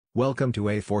Welcome to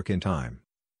A Fork in Time,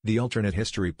 the alternate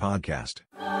history podcast.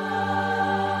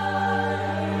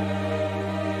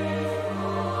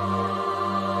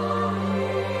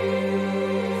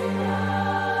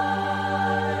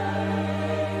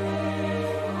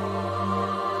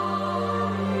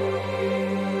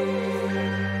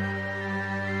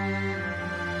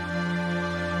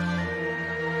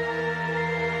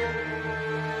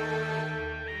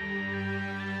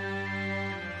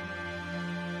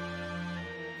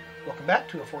 Welcome back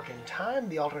to A Fork in Time,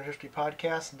 the alternate history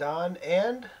podcast. Don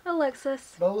and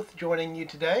Alexis. both joining you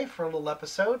today for a little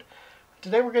episode.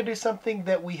 Today we're going to do something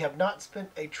that we have not spent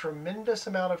a tremendous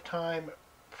amount of time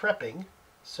prepping.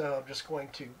 So I'm just going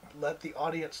to let the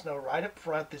audience know right up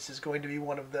front this is going to be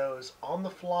one of those on the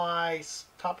fly,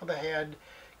 top of the head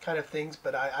kind of things.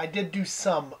 But I did do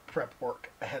some prep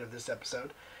work ahead of this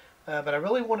episode. But I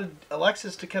really wanted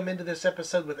Alexis to come into this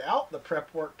episode without the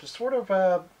prep work to sort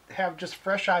of have just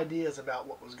fresh ideas about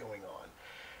what was going on.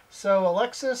 So,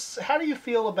 Alexis, how do you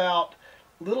feel about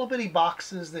little bitty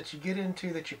boxes that you get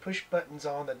into that you push buttons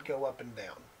on that go up and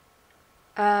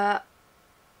down?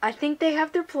 I think they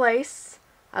have their place.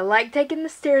 I like taking the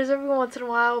stairs every once in a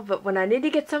while, but when I need to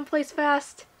get someplace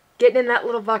fast, getting in that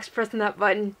little box, pressing that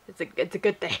button, it's a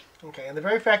good thing. Okay, and the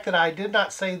very fact that I did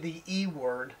not say the E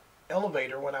word,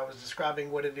 elevator, when I was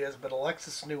describing what it is, but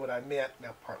Alexis knew what I meant.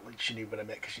 Now, partly she knew what I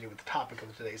meant because she knew what the topic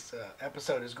of today's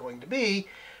episode is going to be,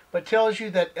 but tells you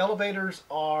that elevators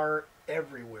are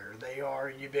everywhere. They are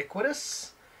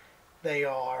ubiquitous. They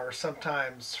are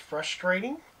sometimes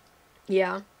frustrating.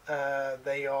 Yeah.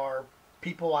 They are,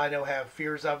 people I know have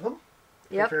fears of them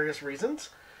for Yep. various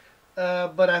reasons.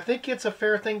 But I think it's a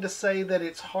fair thing to say that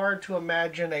it's hard to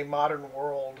imagine a modern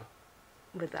world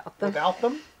Without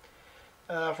them.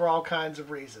 for all kinds of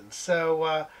reasons.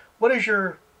 So, what is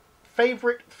your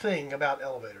favorite thing about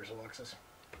elevators, Alexis?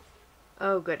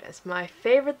 Oh, goodness. My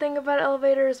favorite thing about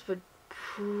elevators would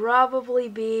probably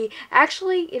be...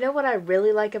 Actually, you know what I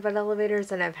really like about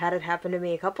elevators, and I've had it happen to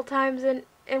me a couple times in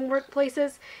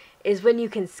workplaces, is when you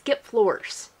can skip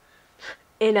floors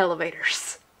in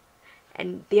elevators.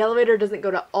 And the elevator doesn't go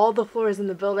to all the floors in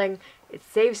the building. It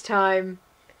saves time,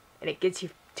 and it gets you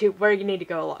to where you need to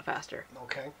go a lot faster.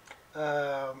 Okay.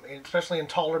 And especially in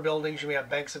taller buildings, you may have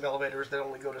banks of elevators that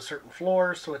only go to certain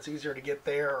floors, so it's easier to get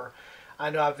there. Or I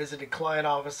know I've visited client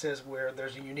offices where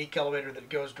there's a unique elevator that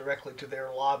goes directly to their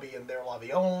lobby and their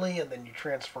lobby only, and then you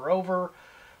transfer over.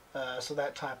 So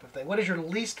that type of thing. What is your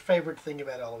least favorite thing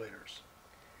about elevators?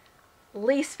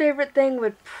 Least favorite thing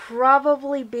would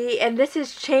probably be, and this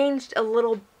has changed a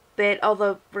little bit,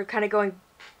 although we're kind of going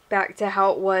back to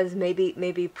how it was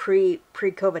maybe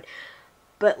pre-COVID.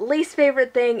 But least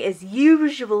favorite thing is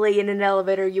usually in an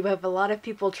elevator you have a lot of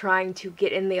people trying to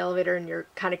get in the elevator and you're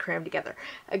kind of crammed together.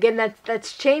 Again,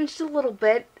 that's changed a little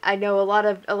bit. I know a lot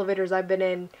of elevators I've been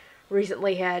in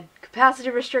recently had capacity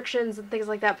restrictions and things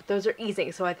like that, but those are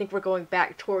easing. So I think we're going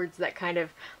back towards that kind of,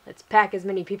 let's pack as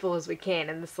many people as we can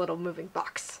in this little moving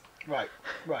box. Right.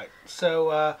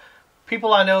 So,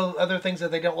 people I know, other things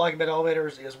that they don't like about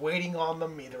elevators is waiting on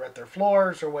them, either at their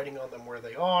floors or waiting on them where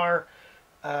they are.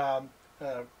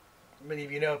 Many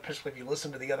of you know, especially if you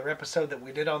listen to the other episode that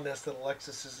we did on this, that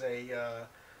Alexis is a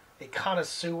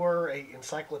connoisseur, a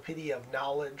encyclopedia of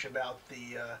knowledge about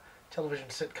the television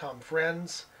sitcom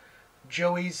Friends.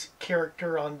 Joey's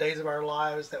character on Days of Our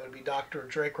Lives, that would be Dr.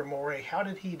 Drake Ramore. How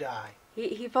did he die?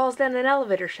 He falls down an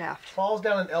elevator shaft. Falls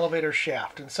down an elevator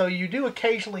shaft. And so you do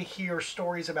occasionally hear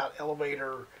stories about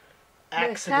elevator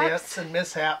accidents and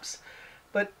mishaps.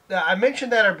 But I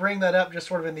mentioned that, or bring that up just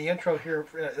sort of in the intro here,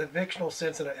 in a fictional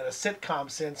sense and a sitcom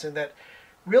sense, in that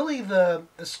really the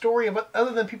story of,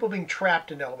 other than people being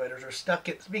trapped in elevators or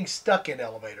being stuck in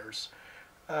elevators,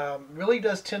 really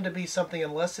does tend to be something,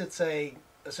 unless it's a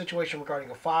situation regarding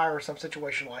a fire or some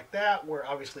situation like that, where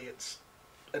obviously it's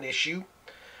an issue.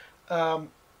 But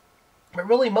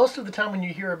really, most of the time when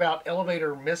you hear about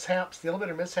elevator mishaps, the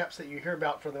elevator mishaps that you hear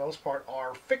about for the most part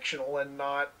are fictional and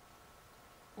not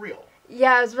real.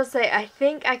 Yeah, I was about to say, I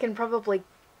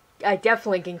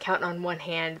definitely can count on one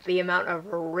hand the amount of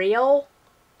real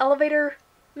elevator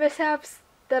mishaps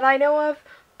that I know of,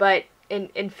 but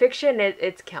in fiction,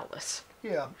 it's countless.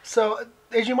 Yeah, so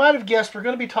as you might have guessed, we're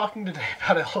going to be talking today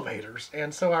about elevators,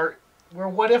 and so we're a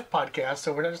what-if podcast,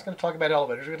 so we're not just going to talk about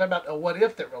elevators, we're going to talk about a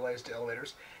what-if that relates to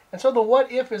elevators, and so the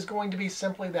what-if is going to be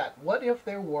simply that. What if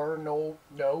there were no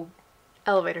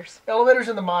Elevators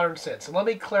in the modern sense? And let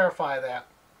me clarify that,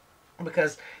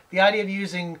 because the idea of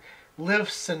using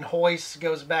lifts and hoists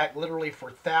goes back literally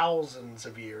for thousands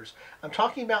of years. I'm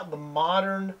talking about the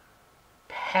modern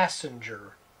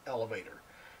passenger elevator.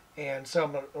 And so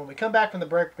when we come back from the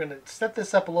break, we're going to set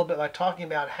this up a little bit by talking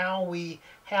about how we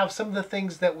have some of the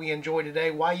things that we enjoy today,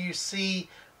 why you see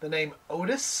the name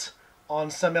Otis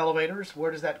on some elevators, where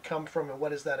does that come from and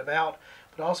what is that about.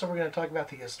 But also we're going to talk about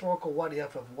the historical what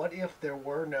if of what if there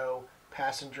were no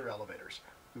passenger elevators.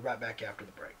 We'll be right back after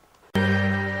the break.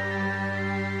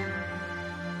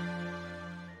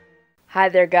 Hi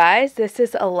there, guys. This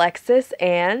is Alexis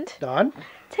and Don?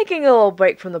 Taking a little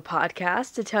break from the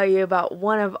podcast to tell you about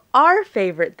one of our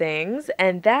favorite things,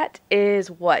 and that is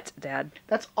what, Dad?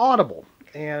 That's Audible.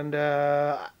 And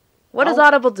what does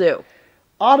Audible do?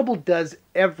 Audible does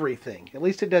everything. At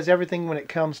least it does everything when it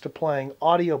comes to playing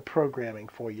audio programming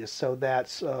for you. So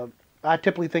that's, I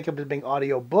typically think of it as being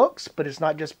audio books, but it's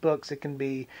not just books. It can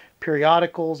be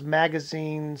periodicals,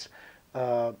 magazines,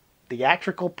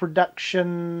 theatrical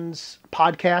productions,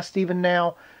 podcasts even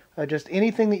now. Just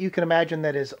anything that you can imagine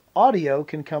that is audio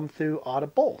can come through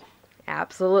Audible.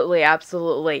 Absolutely,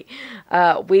 absolutely.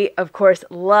 We, of course,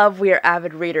 we are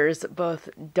avid readers, both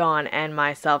Dawn and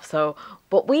myself,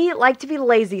 but we like to be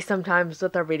lazy sometimes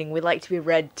with our reading. We like to be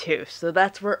read too, so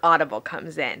that's where Audible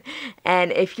comes in.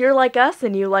 And if you're like us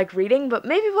and you like reading, but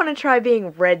maybe want to try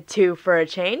being read to for a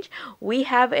change, we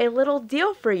have a little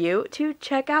deal for you to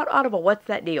check out Audible. What's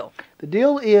that deal? The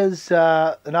deal is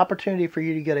an opportunity for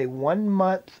you to get a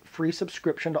 1-month free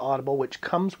subscription to Audible, which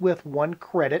comes with 1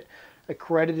 credit. A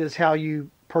credit is how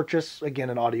you purchase, again,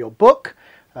 an audio book,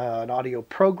 an audio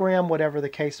program, whatever the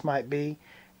case might be.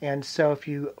 And so if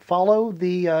you follow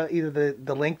the either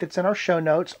the link that's in our show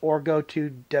notes or go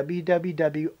to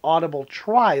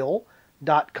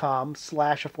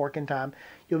www.audibletrial.com/aforkintime,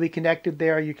 you'll be connected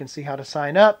there. You can see how to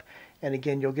sign up. And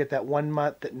again, you'll get that 1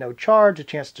 month at no charge, a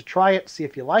chance to try it, see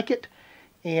if you like it.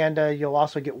 And you'll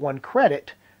also get 1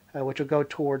 credit, which will go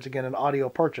towards, again, an audio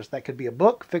purchase. That could be a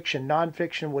book, fiction,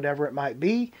 nonfiction, whatever it might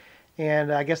be.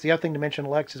 And I guess the other thing to mention,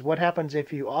 Lex, is what happens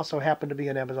if you also happen to be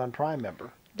an Amazon Prime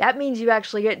member? That means you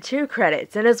actually get 2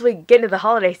 credits. And as we get into the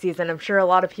holiday season, I'm sure a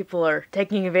lot of people are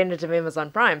taking advantage of Amazon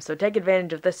Prime. So take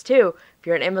advantage of this too. If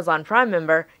you're an Amazon Prime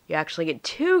member, you actually get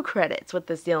 2 credits with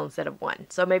this deal instead of 1.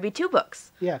 So maybe 2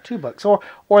 books. Yeah, 2 books. Or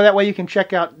that way you can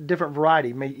check out different variety.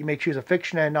 You may choose a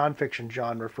fiction and nonfiction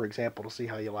genre, for example, to see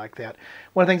how you like that.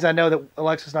 One of the things I know that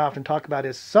Alexis and I often talk about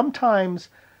is sometimes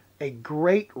a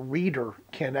great reader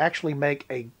can actually make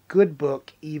a good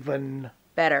book even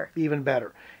better.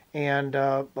 And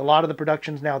a lot of the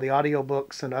productions now, the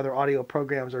audiobooks and other audio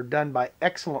programs, are done by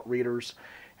excellent readers.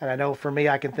 And I know for me,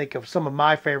 I can think of some of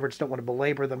my favorites, don't want to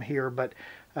belabor them here, but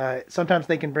sometimes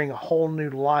they can bring a whole new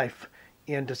life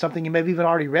into something you may have even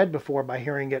already read before by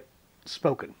hearing it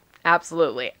spoken.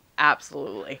 Absolutely.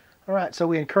 Absolutely. All right, so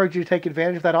we encourage you to take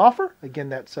advantage of that offer. Again,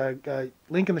 that's a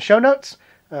link in the show notes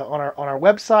on our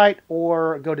website,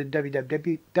 or go to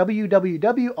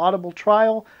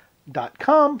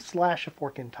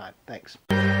www.audibletrial.com/aforkintime. Thanks.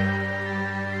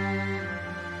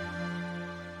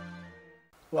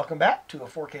 Welcome back to A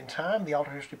Fork in Time, the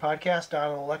Alter History Podcast.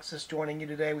 Don and Alexis joining you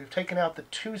today. We've taken out the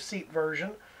 2-seat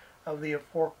version of the A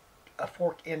Fork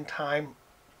in Time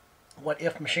What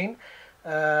If machine.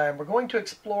 And we're going to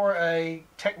explore a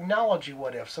technology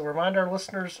what if. So remind our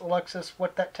listeners, Alexis,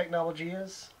 what that technology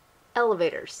is.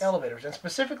 Elevators. And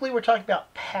specifically we're talking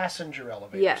about passenger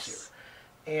elevators. Yes.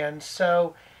 Here. And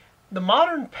so the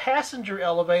modern passenger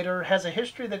elevator has a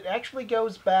history that actually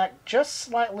goes back just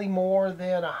slightly more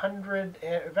than 100,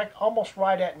 in fact, almost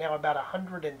right at now about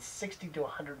 160 to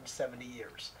 170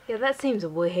 years. Yeah, that seems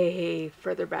way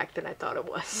further back than I thought it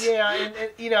was. Yeah, and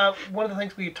one of the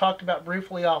things we talked about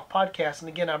briefly off podcast, and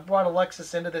again, I brought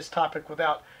Alexis into this topic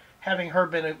without having her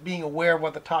being aware of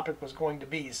what the topic was going to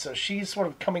be. So she's sort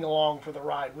of coming along for the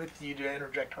ride with you to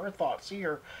interject her thoughts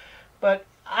here. But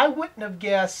I wouldn't have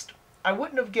guessed the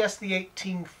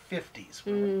 1850s.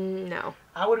 No.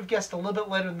 I would have guessed a little bit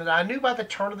later than that. I knew by the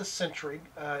turn of the century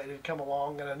it had come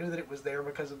along, and I knew that it was there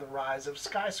because of the rise of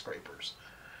skyscrapers.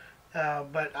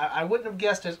 But I wouldn't have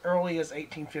guessed as early as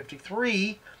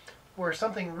 1853, where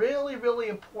something really, really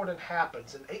important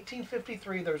happens. In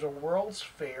 1853, there's a World's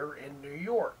Fair in New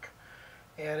York.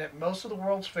 And at most of the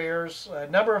World's Fairs, a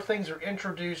number of things are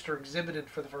introduced or exhibited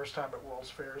for the first time at World's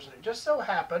Fairs. And it just so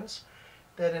happens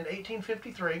that in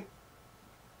 1853,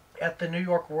 at the New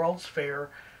York World's Fair,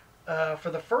 for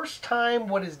the first time,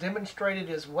 what is demonstrated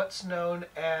is what's known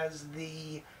as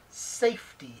the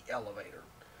safety elevator.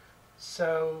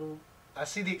 So I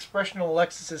see the expression on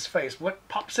Alexis's face. What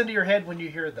pops into your head when you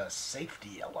hear the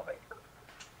safety elevator?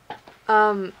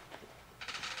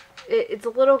 It's a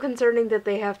little concerning that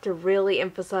they have to really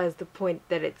emphasize the point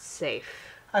that it's safe.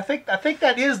 I think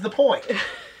that is the point.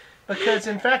 Because,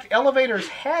 in fact, elevators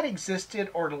had existed,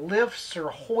 or lifts or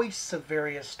hoists of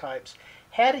various types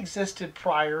had existed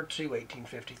prior to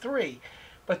 1853.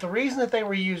 But the reason that they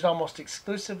were used almost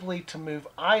exclusively to move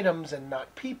items and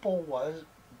not people was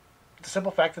the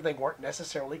simple fact that they weren't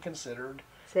necessarily considered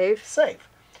safe.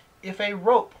 If a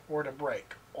rope were to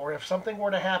break, or if something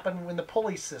were to happen in the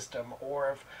pulley system,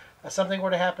 or if something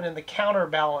were to happen in the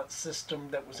counterbalance system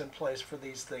that was in place for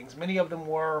these things, many of them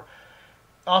were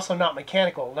also not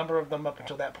mechanical. A number of them up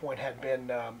until that point had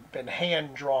been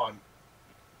hand drawn.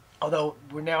 Although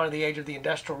we're now in the age of the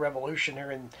Industrial Revolution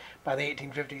here by the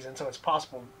 1850s, and so it's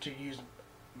possible to use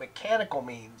mechanical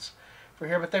means for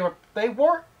here. But they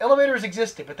weren't elevators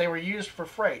existed, but they were used for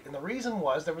freight, and the reason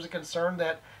was there was a concern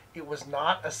that it was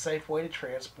not a safe way to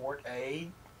transport a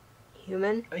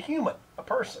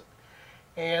person.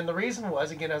 And the reason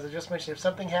was, again, as I just mentioned, if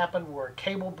something happened where a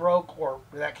cable broke, or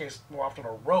in that case, more often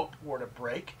a rope were to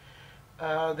break,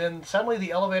 then suddenly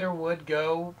the elevator would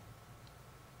go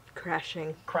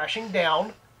crashing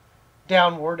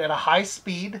downward at a high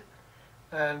speed.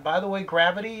 And by the way,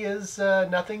 gravity is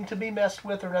nothing to be messed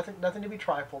with, or nothing to be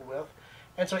trifled with.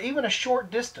 And so even a short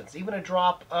distance, even a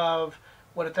drop of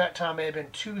what at that time may have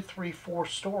been 2, 3, 4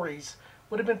 stories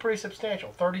would have been pretty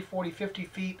substantial. 30, 40, 50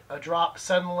 feet, a drop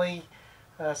suddenly.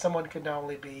 Someone could not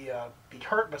only be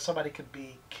hurt, but somebody could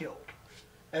be killed.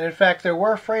 And in fact, there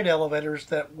were freight elevators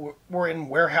that were in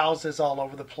warehouses all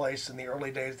over the place in the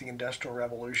early days of the Industrial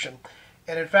Revolution.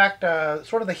 And in fact,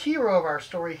 sort of the hero of our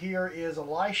story here is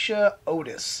Elisha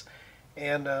Otis.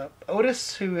 And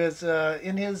Otis, who is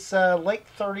in his late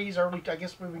 30s, early, I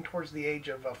guess moving towards the age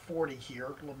of 40 here,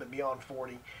 a little bit beyond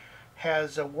 40,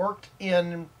 has worked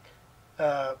in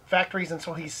factories, and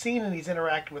so he's seen and he's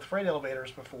interacted with freight elevators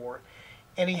before.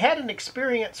 And he had an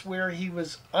experience where he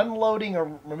was unloading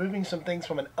or removing some things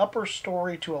from an upper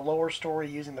story to a lower story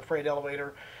using the freight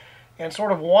elevator, and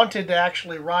sort of wanted to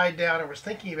actually ride down, or was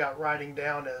thinking about riding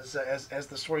down as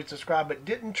the stories described, but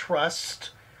didn't trust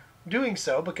doing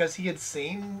so because he had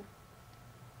seen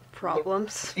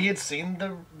problems. He had seen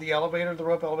the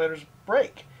rope elevators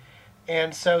break.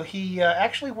 And so he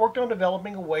actually worked on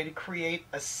developing a way to create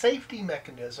a safety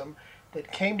mechanism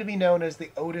that came to be known as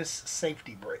the Otis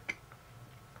safety brake.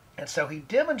 And so he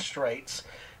demonstrates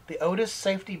the Otis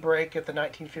safety brake at the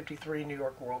 1953 New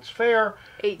York World's Fair.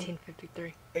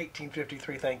 1853,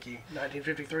 thank you.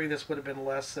 1953. This would have been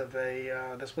less of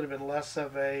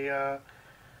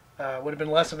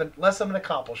an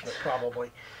accomplishment,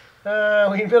 probably.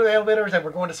 We can build the elevators and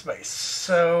we're going to space.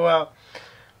 So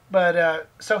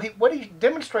what he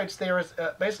demonstrates there is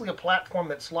basically a platform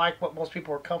that's like what most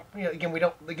people are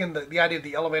the idea of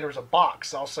the elevator as a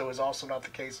box is also not the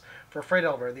case for a freight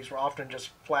elevator. These were often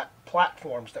just flat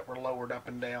platforms that were lowered up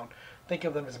and down. Think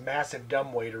of them as massive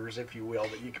dumbwaiters, if you will,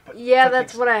 that you could put. Yeah,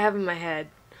 that's what I have in my head.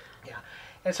 Yeah.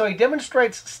 And so he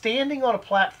demonstrates standing on a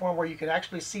platform where you can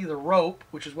actually see the rope,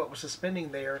 which is what was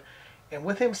suspending there, and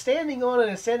with him standing on it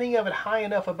and standing of it high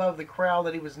enough above the crowd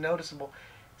that he was noticeable,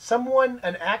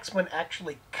 an axeman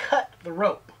actually cut the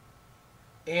rope,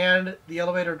 and the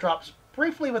elevator drops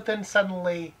briefly, but then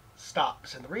suddenly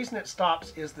stops. And the reason it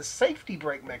stops is the safety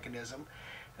brake mechanism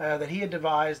that he had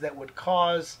devised that would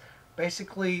cause,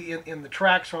 basically in the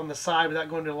tracks or on the side, without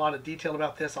going into a lot of detail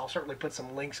about this, I'll certainly put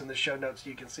some links in the show notes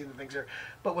so you can see the things there,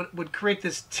 but would create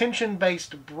this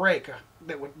tension-based brake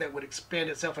that would expand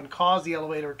itself and cause the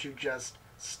elevator to just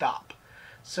stop.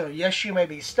 So yes, you may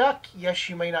be stuck. Yes,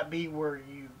 you may not be where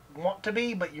you want to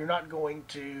be, but you're not going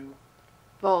to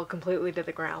fall completely to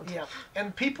the ground. Yeah,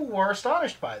 and people were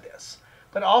astonished by this,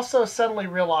 but also suddenly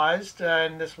realized,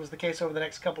 and this was the case over the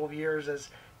next couple of years as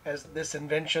this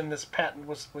invention, this patent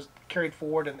was carried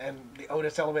forward and the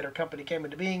Otis Elevator Company came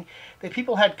into being, that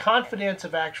people had confidence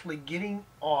of actually getting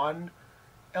on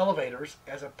elevators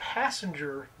as a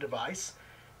passenger device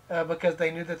because they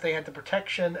knew that they had the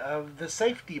protection of the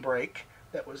safety brake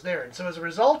that was there. And so as a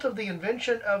result of the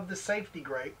invention of the safety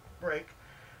brake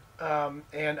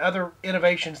and other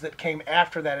innovations that came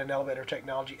after that in elevator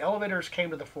technology, elevators came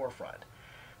to the forefront.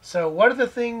 So what are the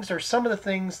things, or some of the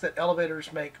things, that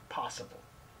elevators make possible?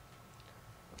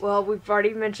 Well, we've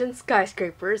already mentioned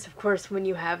skyscrapers. Of course, when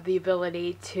you have the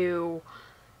ability to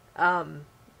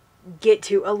get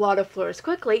to a lot of floors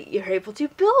quickly, you're able to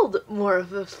build more of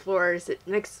those floors. It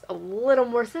makes a little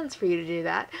more sense for you to do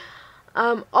that.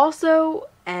 Also,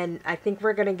 and I think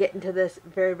we're going to get into this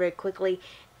very, very quickly,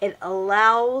 it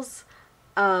allows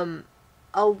a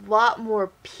lot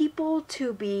more people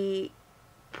to be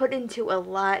put into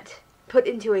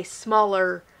a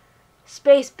smaller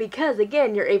space because,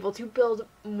 again, you're able to build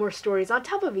more stories on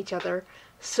top of each other,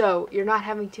 so you're not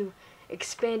having to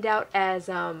expand out as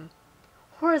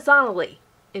horizontally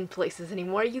in places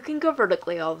anymore. You can go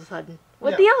vertically all of a sudden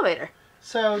with Yeah. the elevator.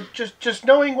 So just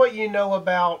knowing what you know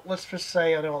about, let's just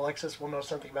say, I know Alexis will know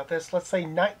something about this, let's say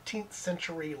 19th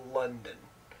century London,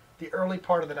 the early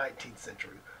part of the 19th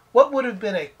century. What would have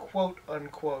been a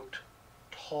quote-unquote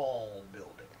tall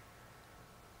building?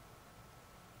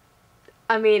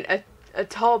 I mean, a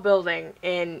tall building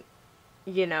in,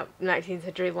 19th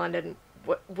century London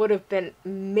would have been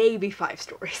maybe 5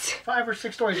 stories. 5 or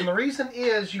 6 stories, and the reason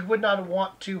is you would not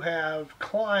want to have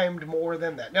climbed more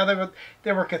than that. Now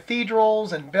there were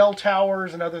cathedrals and bell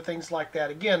towers and other things like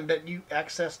that, again, that you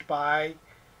accessed by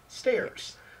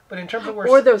stairs. But in terms of where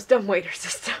or those dumbwaiter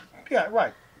systems. Yeah,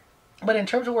 right. But in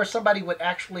terms of where somebody would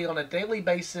actually on a daily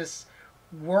basis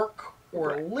work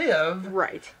or live,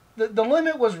 right. The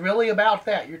limit was really about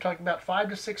that. You're talking about 5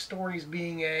 to 6 stories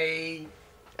being a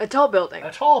tall building.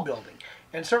 A tall building.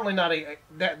 And certainly not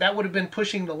that would have been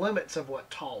pushing the limits of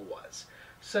what tall was.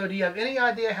 So do you have any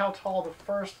idea how tall the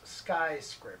first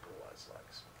skyscraper was,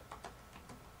 Lex?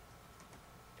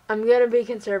 I'm going to be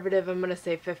conservative. I'm going to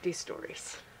say 50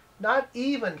 stories. Not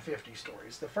even 50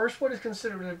 stories. The first one is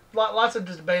considered, lots of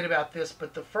debate about this,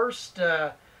 but the first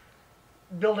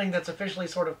building that's officially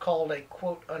sort of called a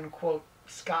quote-unquote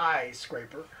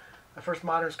skyscraper, the first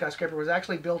modern skyscraper, was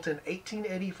actually built in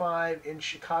 1885 in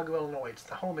Chicago, Illinois. It's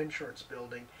the Home Insurance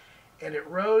Building. And it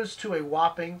rose to a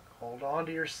whopping, hold on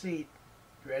to your seat,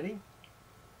 ready?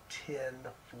 10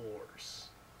 floors.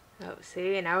 Oh,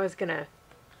 see, and I was gonna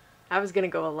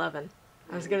go 11.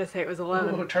 I was gonna say it was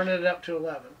 11. Ooh, turning it up to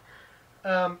 11.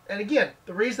 And again,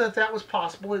 the reason that was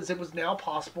possible is it was now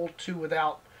possible to,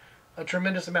 without a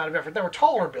tremendous amount of effort. There were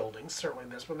taller buildings, certainly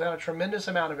this, but without a tremendous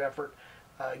amount of effort,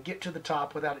 get to the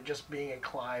top without it just being a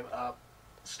climb up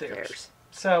stairs.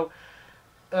 So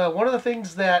one of the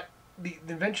things that the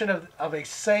invention of a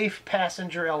safe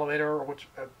passenger elevator, or what's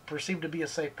perceived to be a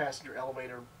safe passenger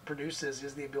elevator, produces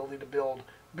is the ability to build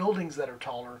buildings that are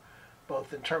taller,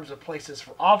 both in terms of places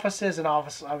for offices and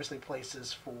obviously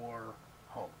places for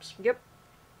homes. Yep.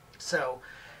 So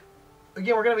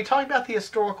again, we're going to be talking about the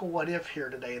historical what if here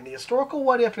today, and the historical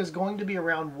what if is going to be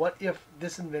around what if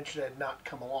this invention had not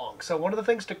come along. So one of the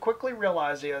things to quickly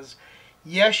realize is,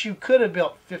 yes, you could have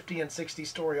built 50 and 60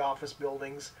 story office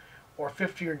buildings or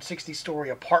 50 or 60 story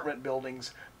apartment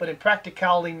buildings, but in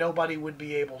practicality nobody would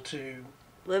be able to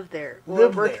live there or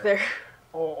work there.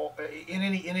 Or in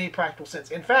any practical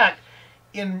sense. In fact,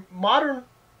 in modern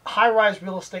high-rise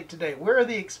real estate today, where are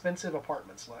the expensive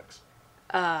apartments, Lex?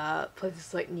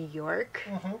 Places like New York.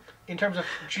 Mm-hmm. In terms of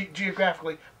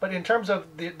geographically, but in terms of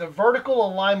the vertical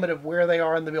alignment of where they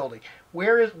are in the building,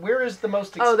 where is the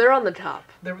most? Oh, they're on the top.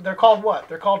 They're called what?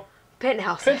 They're called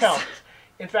penthouses. Penthouses.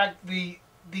 In fact, the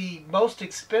most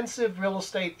expensive real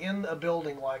estate in a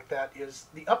building like that is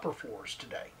the upper floors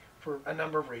today, for a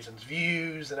number of reasons,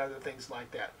 views and other things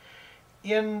like that.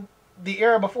 In the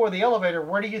era before the elevator,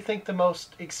 where do you think the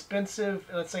most expensive,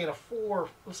 let's say a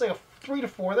 3 to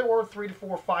 4, there were 3 to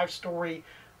 4, 5-story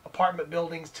apartment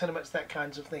buildings, tenements, that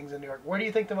kinds of things in New York. Where do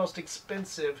you think the most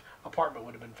expensive apartment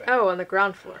would have been found? Oh, on the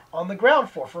ground floor. On the ground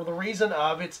floor, for the reason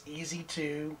of it's easy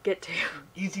to get to.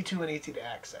 Easy to and easy to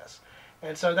access.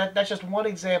 And so that's just one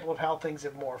example of how things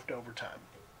have morphed over time.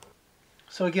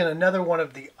 So again, another one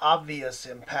of the obvious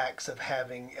impacts of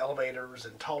having elevators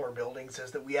and taller buildings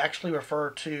is that we actually refer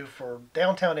to, for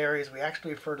downtown areas, we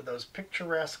actually refer to those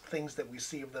picturesque things that we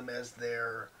see of them as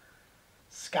their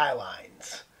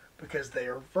skylines, because they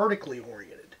are vertically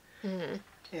oriented. Mm-hmm.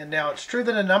 And now it's true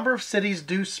that a number of cities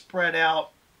do spread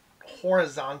out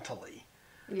horizontally.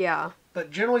 Yeah.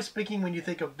 But generally speaking, when you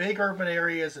think of big urban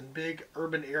areas and big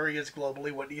urban areas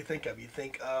globally, what do you think of? You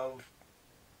think of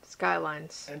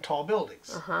skylines and tall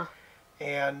buildings. Uh-huh.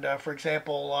 And for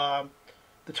example,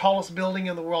 the tallest building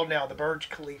in the world now, the Burj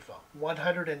Khalifa,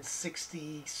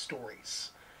 160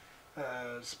 stories,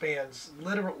 spans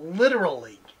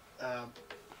literally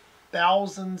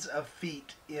thousands of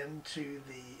feet into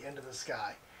the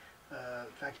sky.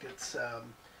 In fact, it's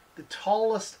the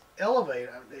tallest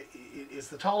elevator. It's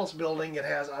the tallest building. It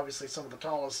has obviously some of the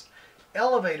tallest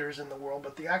elevators in the world,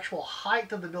 but the actual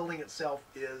height of the building itself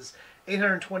is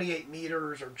 828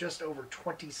 meters, or just over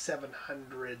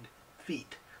 2,700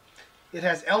 feet. It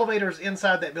has elevators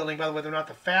inside that building. By the way, they're not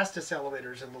the fastest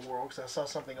elevators in the world, because I saw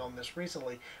something on this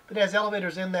recently. But it has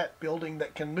elevators in that building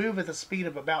that can move at the speed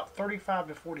of about 35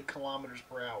 to 40 kilometers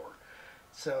per hour.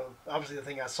 So obviously the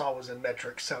thing I saw was in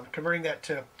metric. So converting that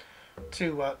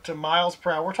to miles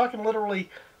per hour, we're talking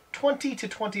literally 20 to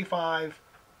 25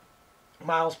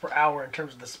 miles per hour in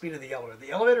terms of the speed of the elevator.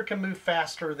 The elevator can move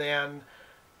faster than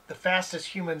the fastest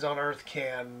humans on Earth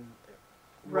can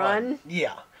Run.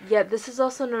 Yeah. Yeah, this is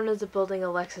also known as a building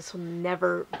Alexis will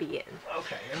never be in.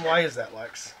 Okay, and why is that,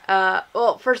 Lex?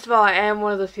 Well, first of all, I am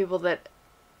one of those people that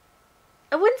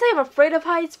I wouldn't say I'm afraid of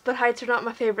heights, but heights are not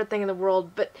my favorite thing in the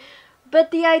world.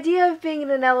 But the idea of being in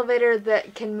an elevator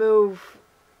that can move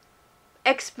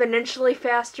exponentially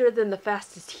faster than the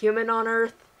fastest human on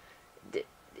Earth,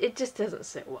 it just doesn't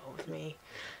sit well with me.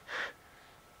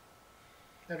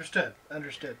 Understood.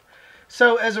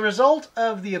 So as a result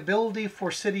of the ability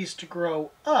for cities to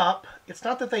grow up, it's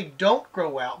not that they don't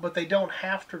grow out, but they don't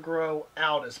have to grow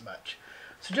out as much.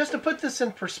 So just to put this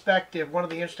in perspective, one of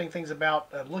the interesting things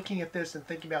about looking at this and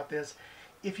thinking about this,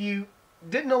 if you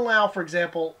didn't allow, for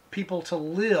example, people to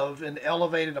live in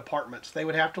elevated apartments, they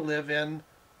would have to live in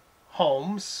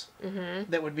homes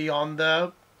that would be on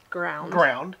the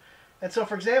ground. And so,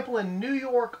 for example, in New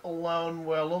York alone,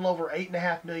 well, a little over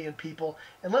 8.5 million people,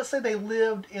 and let's say they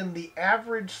lived in the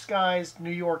average sized New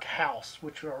York house,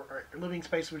 which are living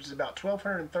space, which is about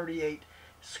 1,238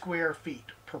 square feet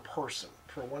per person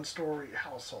for a one-story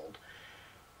household.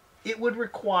 It would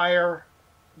require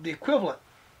the equivalent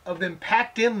of them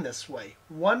packed in this way,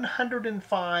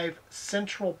 105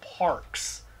 central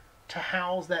parks to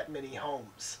house that many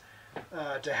homes,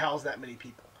 to house that many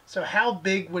people. So how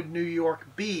big would New York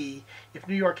be if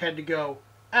New York had to go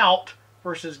out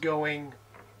versus going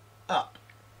up?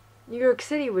 New York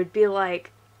City would be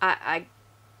like, I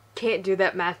can't do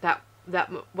that math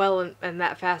that well and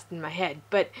that fast in my head,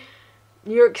 but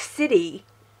New York City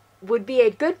would be a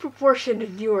good proportion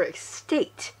of New York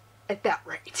State at that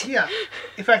rate. Yeah.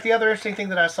 In fact, the other interesting thing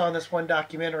that I saw in this one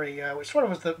documentary, which sort of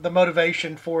was the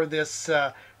motivation for this,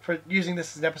 for using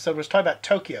this as an episode, was talking about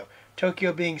Tokyo.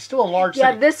 Tokyo being still a large city.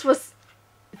 Yeah, this was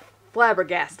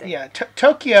flabbergasting. Yeah,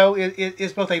 Tokyo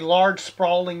is both a large,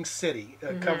 sprawling city.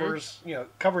 Covers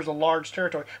a large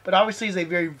territory, but obviously is a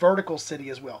very vertical city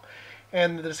as well.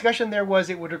 And the discussion there was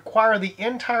it would require the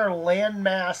entire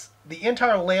landmass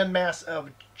of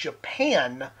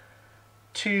Japan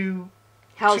to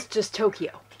house just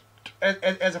Tokyo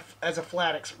as a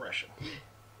flat expression.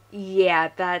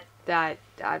 Yeah, that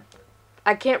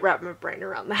I can't wrap my brain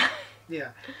around that.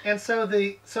 Yeah, and so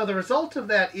the result of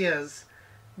that is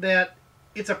that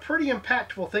it's a pretty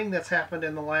impactful thing that's happened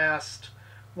in the last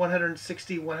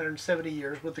 160, 170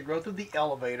 years with the growth of the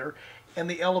elevator, and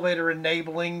the elevator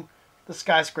enabling the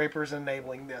skyscrapers,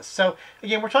 enabling this. So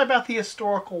again, we're talking about the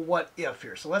historical what if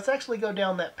here. So let's actually go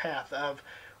down that path of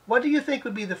what do you think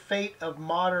would be the fate of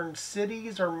modern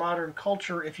cities or modern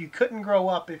culture if you couldn't grow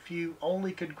up, if you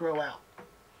only could grow out?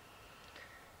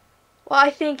 Well,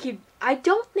 I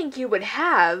don't think you would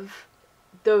have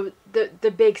the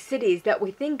big cities that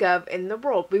we think of in the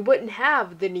world. We wouldn't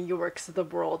have the New Yorks of the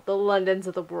world, the Londons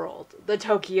of the world, the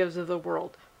Tokyos of the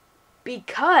world,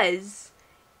 because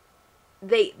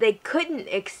they couldn't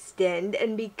extend,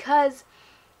 and because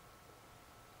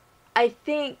I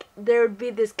think there would be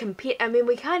this I mean,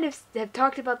 we kind of have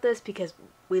talked about this because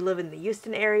we live in the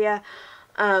Houston area,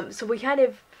 so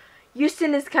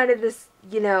Houston is kind of this,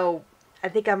 I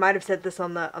think I might have said this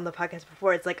on the podcast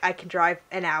before. It's like I can drive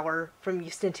an hour from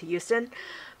Houston to Houston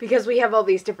because we have all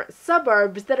these different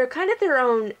suburbs that are kind of their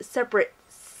own separate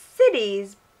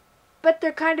cities, but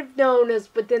they're kind of known as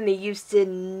within the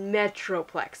Houston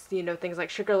metroplex. Things like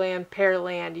Sugarland,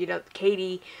 Pearland,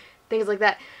 Katy, things like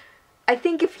that. I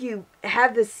think if you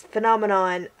have this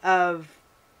phenomenon of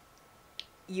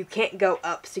you can't go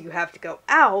up, so you have to go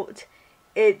out,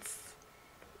 it's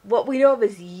what we know of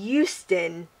as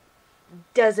Houston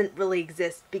doesn't really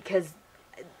exist, because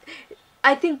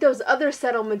I think those other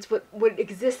settlements would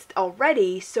exist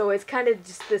already, so it's kind of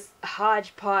just this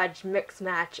hodgepodge mix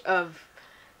match of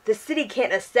the city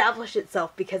can't establish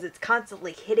itself because it's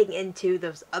constantly hitting into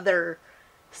those other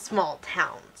small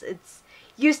towns.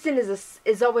 Houston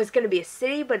is always going to be a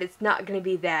city, but it's not going to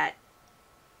be that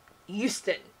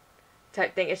Houston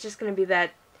type thing. It's just going to be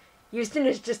that Houston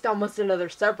is just almost another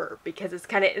suburb because it's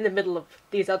kind of in the middle of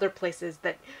these other places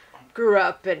that grew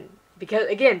up, and because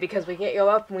we can't go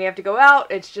up and we have to go out,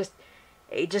 it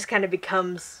just kind of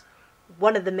becomes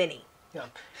one of the many. Yeah,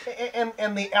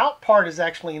 and the out part is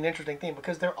actually an interesting thing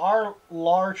because there are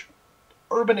large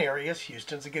urban areas.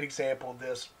 Houston's a good example of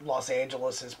this. Los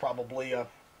Angeles is probably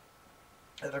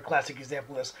another classic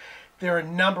example of this. There are a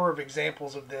number of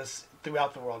examples of this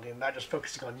throughout the world, and not just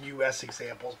focusing on U.S.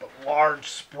 examples, but large,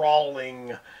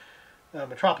 sprawling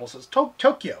metropolises.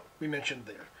 Tokyo, we mentioned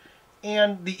there.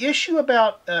 And the issue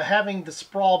about having the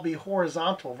sprawl be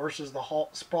horizontal versus the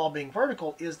sprawl being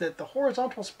vertical is that the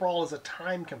horizontal sprawl is a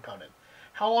time component.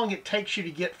 How long it takes you to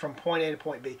get from point A to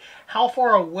point B. How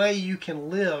far away you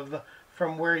can live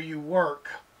from where you work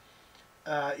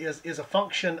is a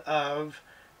function of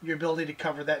your ability to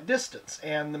cover that distance.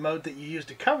 And the mode that you use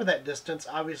to cover that distance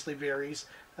obviously varies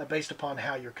based upon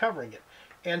how you're covering it.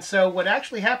 And so what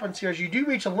actually happens here is you do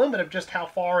reach a limit of just how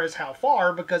far is how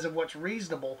far because of what's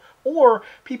reasonable. Or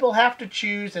people have to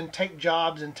choose and take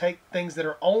jobs and take things that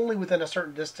are only within a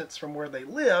certain distance from where they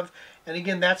live. And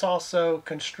again, that's also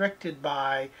constricted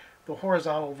by the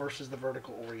horizontal versus the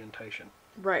vertical orientation.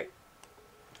 Right.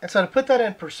 And so to put that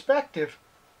in perspective,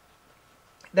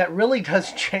 that really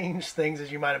does change things,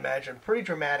 as you might imagine, pretty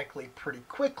dramatically, pretty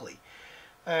quickly.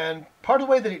 And part of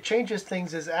the way that it changes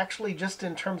things is actually just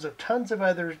in terms of tons of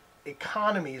other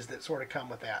economies that sort of come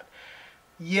with that.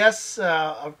 Yes,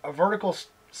 a vertical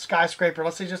skyscraper,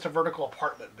 let's say just a vertical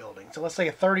apartment building. So let's say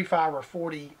a 35 or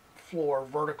 40 floor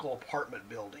vertical apartment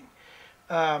building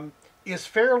is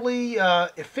fairly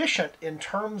efficient in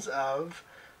terms of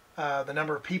the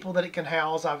number of people that it can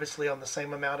house, obviously on the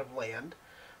same amount of land.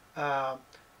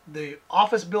 The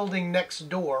office building next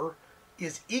door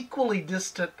is equally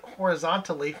distant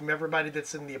horizontally from everybody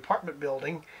that's in the apartment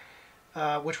building,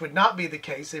 which would not be the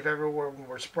case if everyone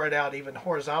were spread out even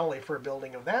horizontally for a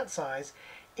building of that size.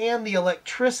 And the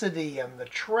electricity and the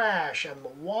trash and the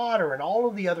water and all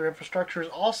of the other infrastructure is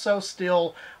also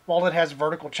still, while it has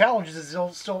vertical challenges, is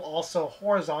still also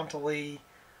horizontally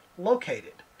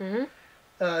located. Mm-hmm.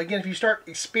 Again, if you start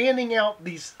expanding out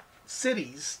these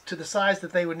cities to the size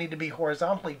that they would need to be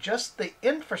horizontally, just the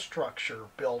infrastructure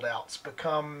build-outs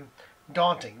become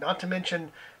daunting, not to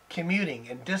mention commuting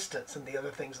and distance and the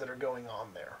other things that are going on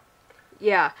there.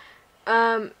 Yeah.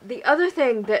 The other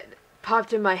thing that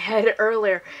popped in my head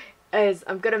earlier is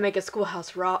I'm going to make a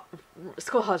Schoolhouse Rock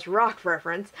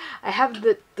reference. I have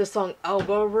the song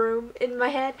Elbow Room in my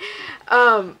head.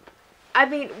 I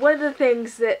mean, one of the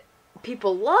things that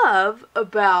people love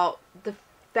about the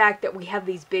fact that we have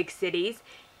these big cities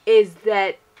is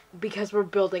that because we're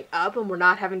building up and we're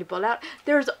not having to build out,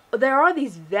 there are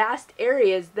these vast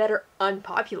areas that are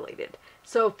unpopulated.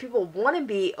 So if people want to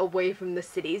be away from the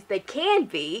cities, they can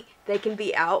be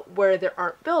out where there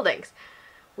aren't buildings.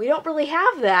 We don't really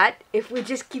have that if we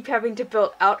just keep having to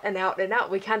build out and out and out.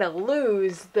 We kind of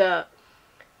lose the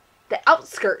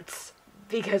outskirts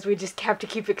because we just have to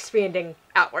keep expanding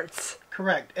outwards.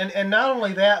 Correct. And not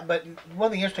only that, but one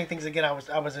of the interesting things, again,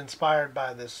 I was inspired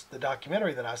by the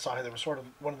documentary that I saw. That was sort of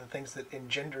one of the things that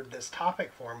engendered this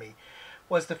topic for me,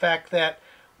 was the fact that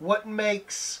what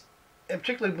makes, and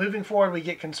particularly moving forward, we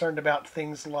get concerned about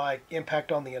things like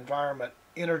impact on the environment,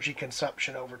 energy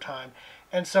consumption over time.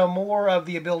 And so more of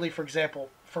the ability, for example,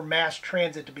 for mass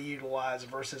transit to be utilized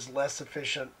versus less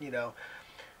efficient,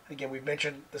 again, we've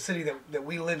mentioned the city that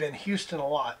we live in, Houston, a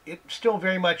lot. It still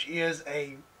very much is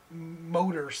a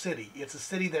motor city. It's a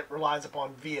city that relies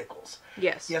upon vehicles.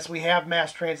 Yes. Yes, we have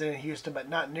mass transit in Houston, but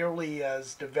not nearly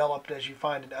as developed as you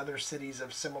find in other cities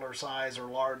of similar size or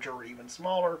larger or even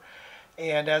smaller.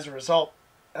 And as a result,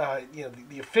 the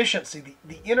efficiency,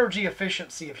 the energy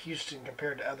efficiency of Houston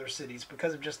compared to other cities,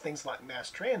 because of just things like mass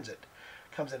transit,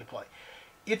 comes into play.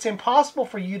 It's impossible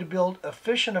for you to build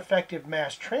efficient, effective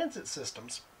mass transit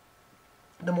systems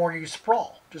the more you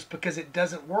sprawl, just because it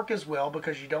doesn't work as well,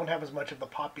 because you don't have as much of the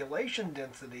population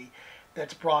density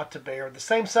that's brought to bear. The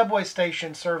same subway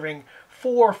station serving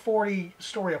 4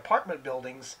 40-story apartment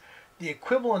buildings, the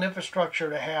equivalent infrastructure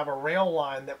to have a rail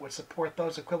line that would support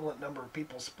those equivalent number of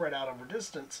people spread out over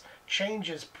distance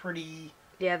changes pretty...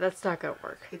 Yeah, that's not going to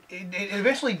work. It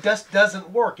eventually just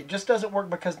doesn't work. It just doesn't work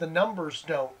because the numbers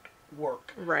don't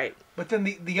work. Right. But then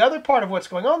the other part of what's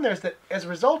going on there is that as a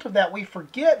result of that, we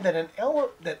forget that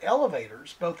that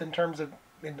elevators, both in terms of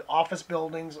in office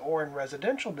buildings or in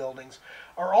residential buildings,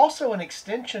 are also an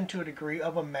extension to a degree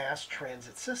of a mass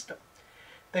transit system.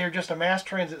 They are just a mass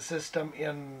transit system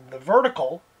in the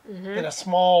vertical, in a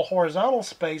small horizontal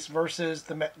space, versus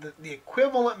the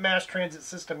equivalent mass transit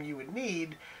system you would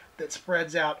need that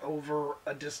spreads out over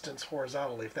a distance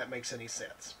horizontally, if that makes any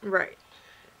sense. Right.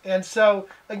 And so,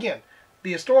 again,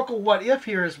 the historical what if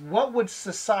here is, what would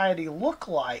society look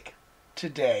like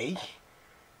today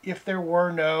if there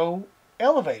were no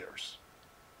elevators?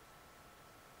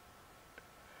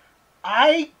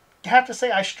 I have to say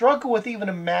I struggle with even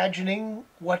imagining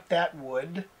what that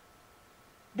would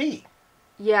be.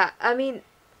 Yeah, I mean,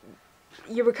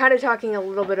 you were kind of talking a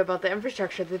little bit about the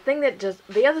infrastructure. The other thing that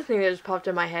just popped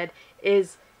in my head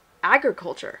is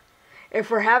agriculture. If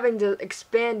we're having to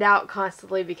expand out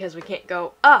constantly because we can't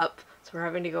go up, so we're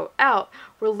having to go out,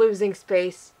 we're losing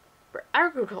space for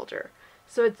agriculture.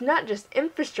 So it's not just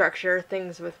infrastructure,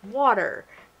 things with water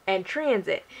and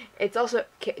transit. It's also,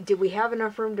 do we have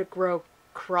enough room to grow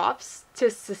crops to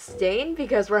sustain,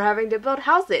 because we're having to build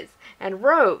houses and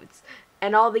roads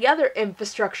and all the other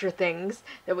infrastructure things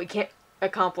that we can't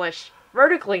accomplish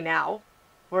vertically now,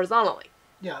 horizontally.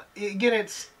 Yeah, again,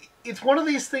 it's one of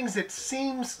these things that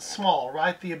seems small,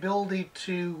 right? The ability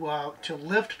to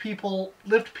lift people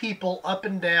up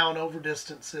and down over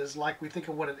distances, like we think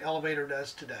of what an elevator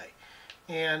does today.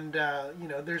 And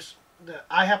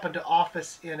I happen to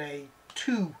office in a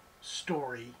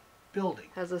 2-story building.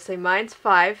 As I say, mine's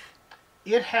 5.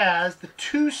 It has the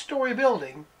 2-story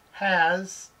building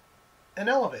has an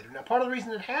elevator. Now, part of the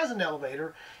reason it has an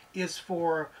elevator is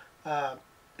for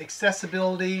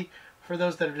accessibility, for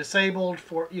those that are disabled,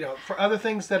 for other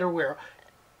things that are where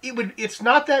it's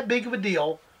not that big of a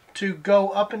deal to go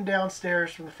up and down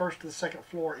stairs from the first to the second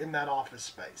floor in that office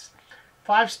space.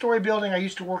 5-story building. I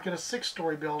used to work in a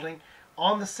 6-story building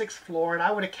on the 6th floor, and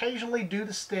I would occasionally do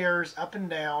the stairs up and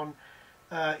down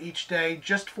each day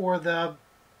just for the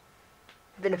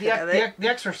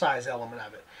exercise element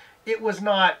of it. It was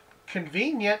not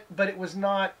convenient, but it was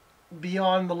not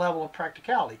beyond the level of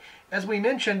practicality. As we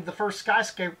mentioned, the first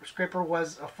skyscraper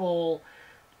was a full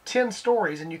 10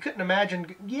 stories, and you couldn't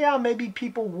imagine, maybe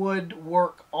people would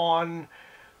work on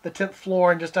the 10th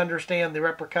floor and just understand the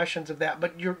repercussions of that,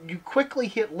 but you quickly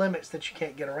hit limits that you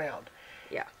can't get around.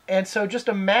 Yeah. And so just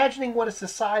imagining what a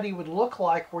society would look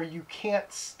like where you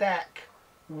can't stack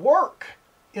work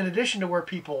in addition to where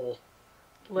people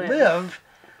live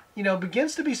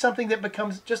begins to be something that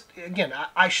becomes just, again,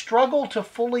 I struggle to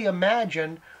fully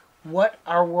imagine what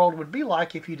our world would be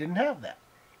like if you didn't have that.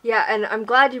 Yeah, and I'm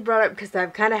glad you brought up, because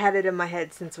I've kind of had it in my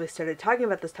head since we started talking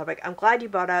about this topic. I'm glad you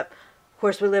brought up, of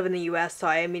course, we live in the U.S., so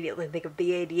I immediately think of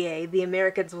the ADA, the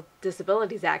Americans with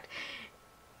Disabilities Act.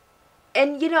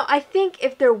 And, I think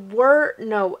if there were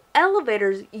no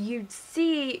elevators, you'd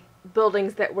see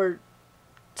buildings that were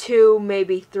 2,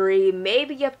 maybe 3,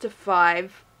 maybe up to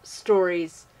 5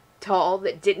 stories tall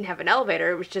that didn't have an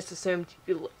elevator. It was just assumed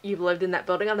you lived in that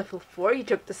building on the 5th floor. You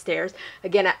took the stairs.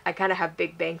 Again, I kind of have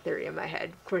Big Bang Theory in my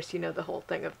head. Of course, the whole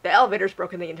thing of the elevator's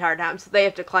broken the entire time, so they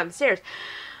have to climb the stairs.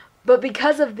 But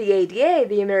because of the ADA,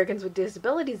 the Americans with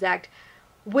Disabilities Act,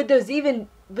 would those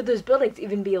buildings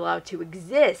even be allowed to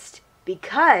exist?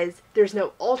 Because there's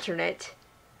no alternate.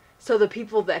 So the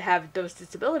people that have those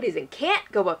disabilities and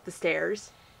can't go up the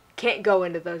stairs can't go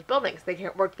into those buildings. They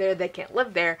can't work there. They can't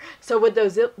live there. So would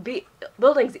those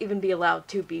buildings even be allowed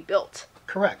to be built?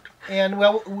 Correct. And,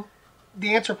 well,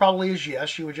 the answer probably is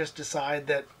yes. You would just decide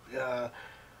that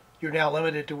you're now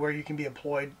limited to where you can be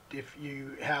employed. If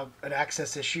you have an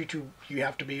access issue, you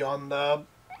have to be on the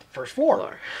first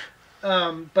floor.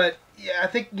 But, yeah, I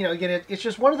think, again, it's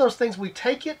just one of those things we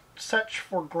take it such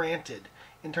for granted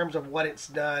in terms of what it's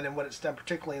done and what it's done,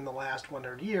 particularly in the last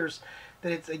 100 years,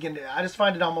 that it's, again, I just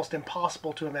find it almost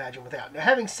impossible to imagine without. Now,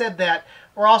 having said that,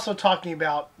 we're also talking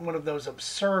about one of those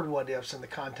absurd what-ifs in the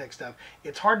context of,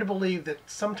 it's hard to believe that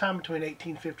sometime between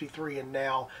 1853 and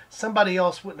now, somebody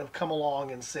else wouldn't have come along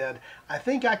and said, I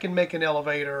think I can make an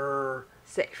elevator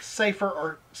safer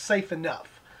or safe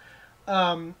enough.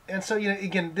 And so,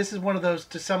 again, this is one of those,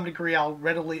 to some degree, I'll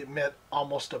readily admit,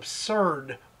 almost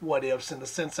absurd what-ifs in the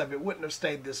sense of it wouldn't have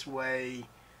stayed this way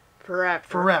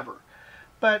forever.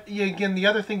 But, again, the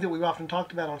other thing that we've often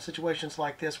talked about on situations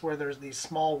like this where there's these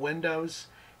small windows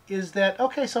is that,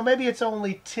 okay, so maybe it's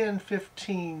only 10,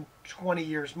 15, 20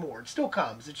 years more. It still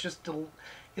comes. It's just,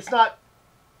 it's not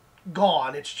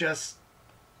gone. It's just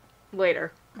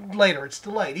later. It's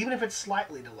delayed, even if it's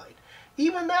slightly delayed.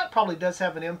 Even that probably does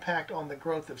have an impact on the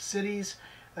growth of cities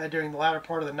during the latter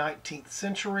part of the 19th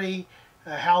century,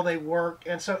 how they work.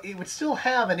 And so it would still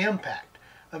have an impact.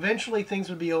 Eventually things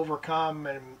would be overcome,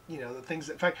 and the things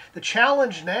that, in fact, the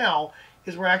challenge now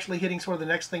is we're actually hitting sort of the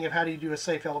next thing of how do you do a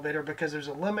safe elevator, because there's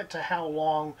a limit to how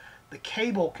long the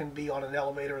cable can be on an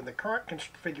elevator in the current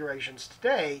configurations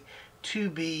today to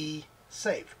be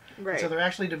safe. Right. So they're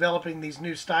actually developing these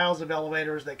new styles of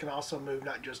elevators that can also move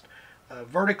not just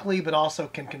vertically, but also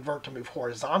can convert to move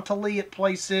horizontally at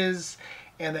places,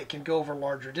 and that can go over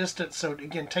larger distance. So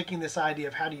again, taking this idea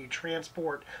of how do you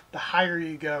transport the higher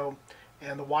you go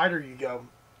and the wider you go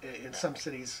in some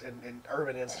cities and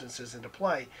urban instances into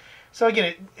play. So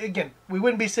again, we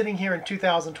wouldn't be sitting here in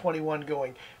 2021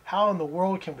 going, how in the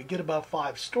world can we get above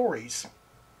 5 stories?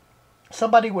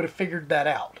 Somebody would have figured that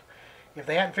out. If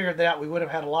they hadn't figured that out, we would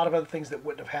have had a lot of other things that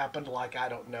wouldn't have happened, like, I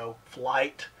don't know,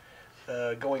 flight,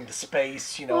 going to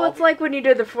space, Well, it's like when you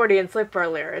did the Freudian slip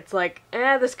earlier. It's like,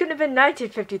 this couldn't have been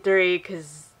 1953,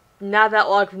 because not that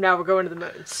long from now we're going to the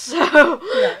moon. So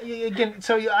yeah, again,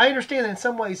 so I understand that in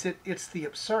some ways it's the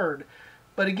absurd,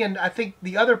 but again, I think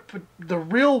the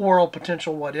real world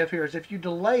potential what if here is if you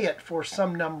delay it for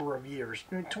some number of years,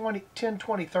 10,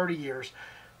 20, 30 years,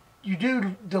 you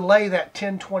do delay that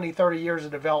 10, 20, 30 years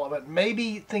of development.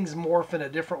 Maybe things morph in a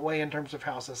different way in terms of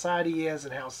how society is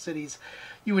and how cities.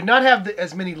 You would not have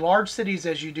as many large cities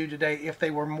as you do today if they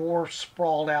were more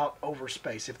sprawled out over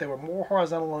space. If they were more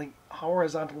horizontally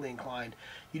inclined,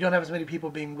 you don't have as many people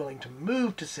being willing to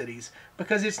move to cities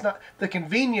because it's not the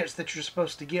convenience that you're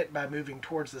supposed to get by moving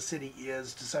towards the city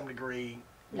is to some degree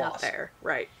not lost. there,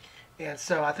 right? And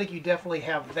so I think you definitely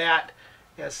have that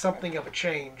as something of a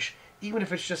change, even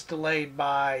if it's just delayed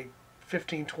by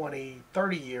 15, 20,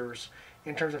 30 years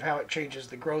in terms of how it changes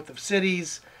the growth of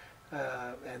cities.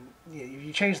 And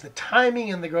you change the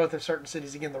timing and the growth of certain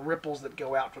cities, again, the ripples that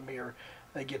go out from here,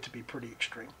 they get to be pretty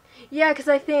extreme. Yeah, because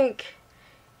I think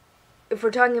if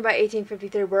we're talking about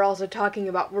 1853, we're also talking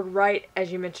about, we're right,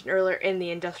 as you mentioned earlier, in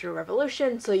the Industrial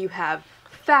Revolution, so you have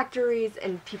factories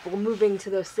and people moving to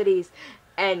those cities,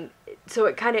 and so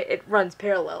it runs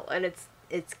parallel, and it's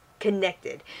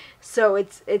connected. So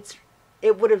it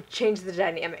would have changed the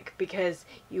dynamic because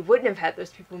you wouldn't have had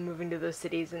those people moving to those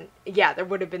cities, and yeah, there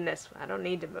would have been this, I don't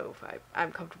need to move,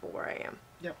 I'm comfortable where I am.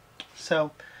 Yep.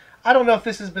 So I don't know if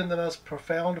this has been the most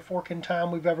profound fork in time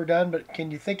we've ever done, but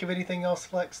can you think of anything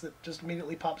else, Lex, that just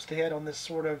immediately pops to head on this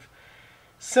sort of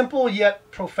simple yet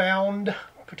profound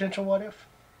potential what if?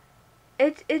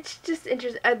 It's just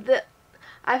interesting.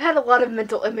 I've had a lot of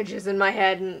mental images in my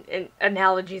head and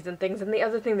analogies and things, and the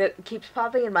other thing that keeps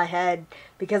popping in my head,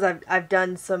 because I've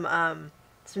done some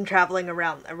traveling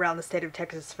around the state of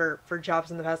Texas for jobs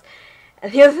in the past,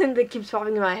 and the other thing that keeps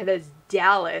popping in my head is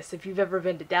Dallas. If you've ever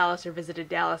been to Dallas or visited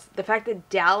Dallas, the fact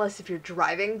that Dallas, if you're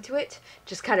driving to it,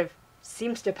 just kind of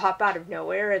seems to pop out of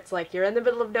nowhere. It's like you're in the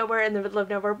middle of nowhere,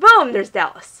 boom, there's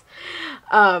Dallas.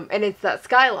 And it's that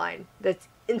skyline that's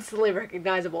instantly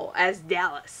recognizable as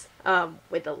Dallas,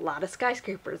 with a lot of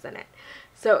skyscrapers in it.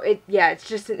 So it's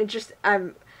just an interest.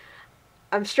 I'm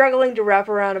struggling to wrap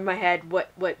around in my head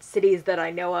what cities that I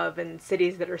know of and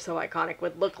cities that are so iconic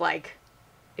would look like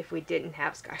if we didn't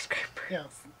have skyscrapers. Yeah,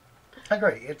 I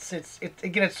agree. It's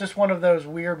again, it's just one of those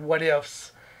weird what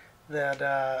ifs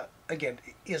that again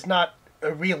is not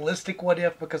a realistic what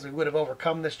if because we would have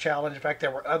overcome this challenge. In fact,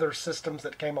 there were other systems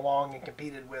that came along and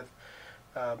competed with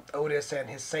Otis and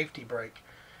his safety brake.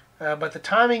 But the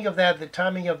timing of that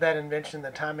invention,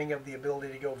 the timing of the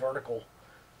ability to go vertical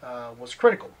was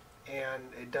critical, and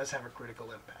it does have a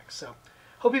critical impact. So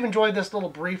hope you've enjoyed this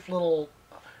brief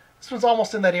this was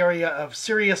almost in that area of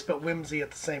serious but whimsy at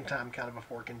the same time, kind of a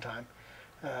fork in time.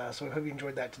 So we hope you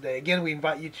enjoyed that today. Again, we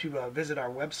invite you to visit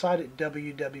our website at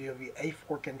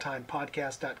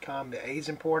www.aforkintimepodcast.com. The A is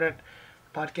important.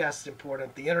 The podcast is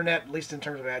important. The internet, at least in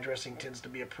terms of addressing, tends to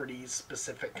be a pretty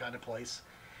specific kind of place.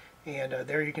 And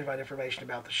there you can find information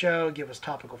about the show, give us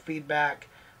topical feedback,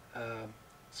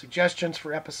 suggestions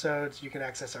for episodes. You can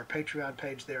access our Patreon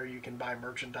page there. You can buy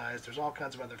merchandise. There's all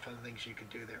kinds of other fun things you can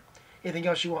do there. Anything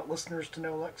else you want listeners to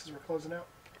know, Lex, as we're closing out?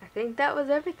 I think that was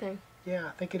everything. Yeah,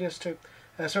 I think it is too.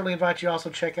 I certainly invite you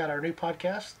also to check out our new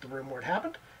podcast, The Room Where It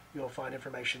Happened. You'll find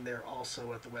information there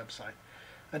also at the website.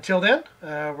 Until then,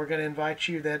 we're going to invite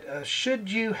you that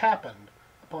should you happen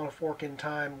upon a fork in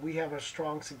time, we have a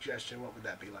strong suggestion. What would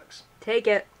that be, Lex? Take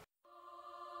it.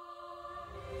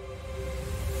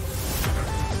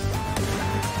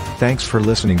 Thanks for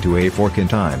listening to A Fork in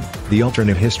Time, the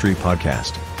alternate history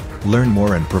podcast. Learn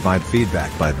more and provide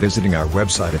feedback by visiting our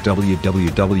website at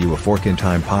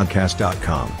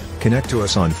www.aforkintimepodcast.com. Connect to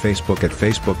us on Facebook at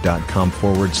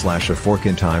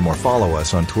facebook.com/aforkintime or follow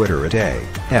us on Twitter at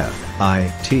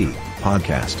AFIT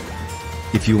Podcast.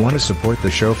 If you want to support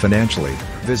the show financially,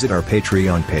 visit our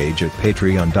Patreon page at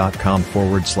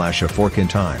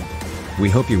patreon.com/aforkintime.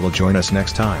 We hope you will join us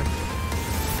next time.